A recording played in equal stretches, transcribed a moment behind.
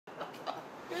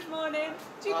Morning.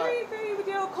 Do you agree with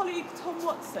your colleague Tom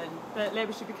Watson that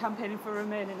Labour should be campaigning for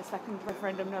Remain in a second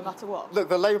referendum no matter what? Look,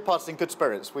 the Labour Party's in good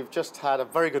spirits. We've just had a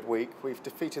very good week. We've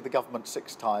defeated the government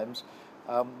 6 times.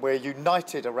 We're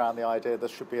united around the idea there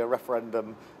should be a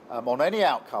referendum on any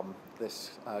outcome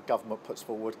this government puts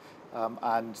forward,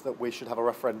 and that we should have a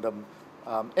referendum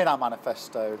in our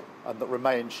manifesto, and that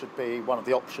Remain should be one of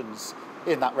the options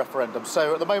in that referendum.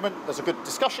 So at the moment there's a good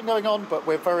discussion going on, but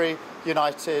we're very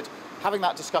united. Having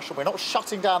that discussion, we're not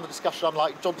shutting down the discussion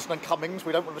unlike Johnson and Cummings.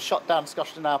 We don't want to shut down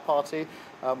discussion in our party.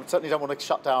 We certainly don't want to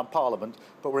shut down Parliament,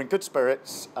 but we're in good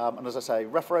spirits. And as I say,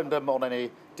 referendum on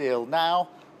any deal now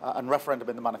and referendum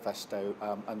in the manifesto.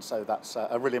 And so that's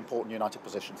a really important united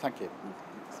position. Thank you.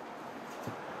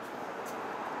 Thank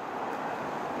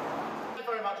you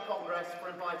very much, Congress, for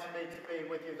inviting me to be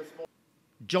with you this morning.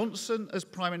 Johnson as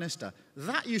Prime Minister.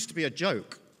 That used to be a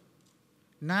joke.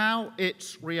 Now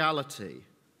it's reality.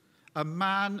 A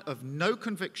man of no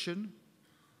conviction,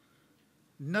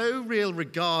 no real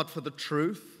regard for the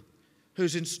truth,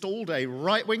 who's installed a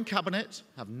right-wing cabinet,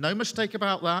 have no mistake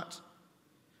about that,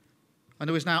 and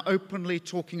who is now openly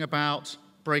talking about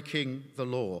breaking the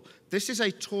law. This is a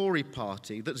Tory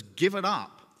party that's given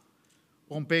up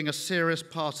on being a serious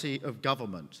party of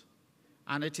government,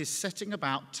 and it is setting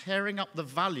about tearing up the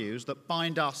values that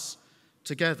bind us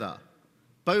together,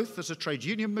 both as a trade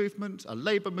union movement, a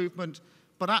labour movement,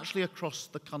 but actually across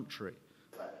the country.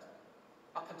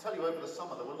 I can tell you over the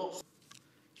summer there were lots.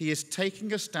 He is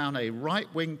taking us down a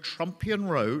right-wing Trumpian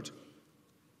road,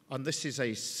 and this is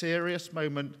a serious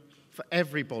moment for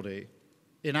everybody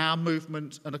in our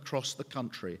movement and across the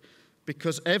country,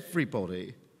 because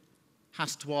everybody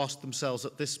has to ask themselves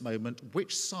at this moment,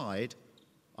 which side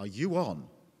are you on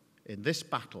in this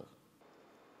battle?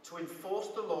 To enforce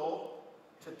the law,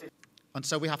 and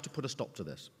so we have to put a stop to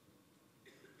this.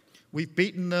 We've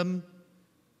beaten them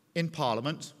in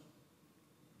Parliament.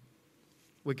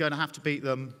 We're going to have to beat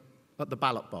them at the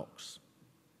ballot box.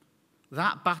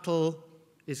 That battle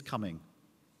is coming.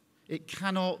 It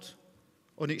cannot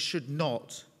and it should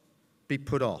not be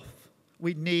put off.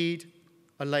 We need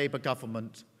a Labour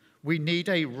government. We need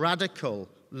a radical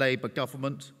Labour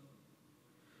government.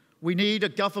 We need a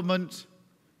government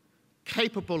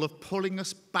capable of pulling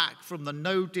us back from the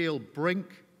no-deal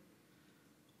brink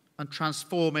and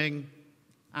transforming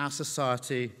our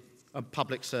society and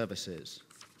public services.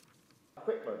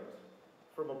 Equipment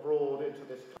from abroad into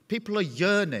this. People are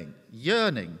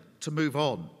yearning to move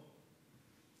on,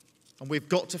 and we've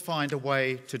got to find a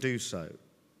way to do so.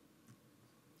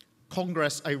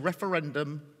 Congress, a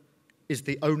referendum is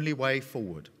the only way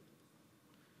forward.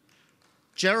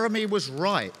 Jeremy was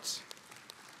right.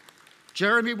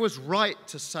 Jeremy was right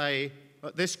to say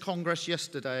at this Congress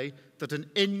yesterday that an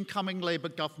incoming Labour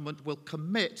government will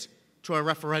commit to a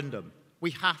referendum.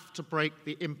 We have to break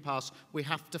the impasse. We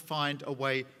have to find a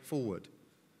way forward.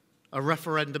 A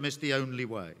referendum is the only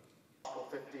way.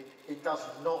 He does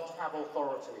not have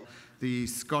authority.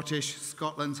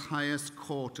 Scotland's highest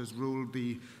court has ruled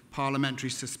the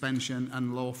parliamentary suspension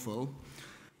unlawful.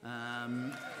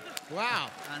 Wow.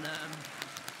 And,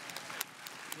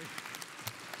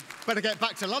 better get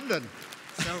back to London.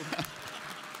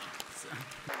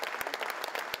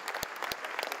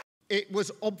 It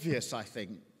was obvious, I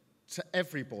think, to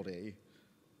everybody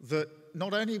that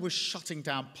not only was shutting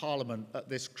down Parliament at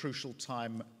this crucial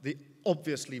time the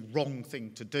obviously wrong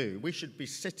thing to do, we should be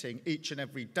sitting each and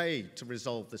every day to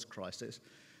resolve this crisis,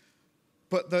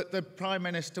 but that the Prime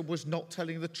Minister was not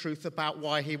telling the truth about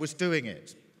why he was doing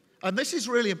it. And this is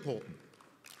really important.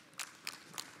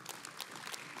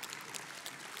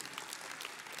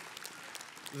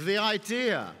 The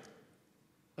idea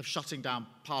of shutting down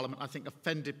Parliament, I think,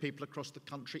 offended people across the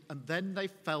country, and then they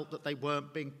felt that they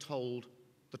weren't being told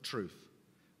the truth.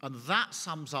 And that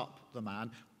sums up the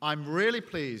man. I'm really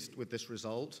pleased with this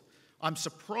result. I'm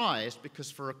surprised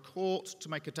because for a court to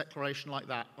make a declaration like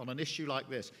that on an issue like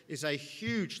this is a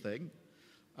huge thing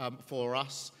for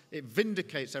us. It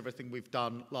vindicates everything we've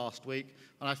done last week.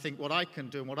 And I think what I can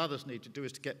do and what others need to do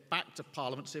is to get back to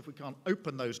Parliament, see if we can't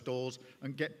open those doors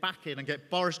and get back in and get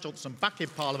Boris Johnson back in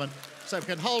Parliament so we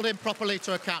can hold him properly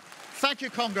to account. Thank you,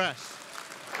 Congress.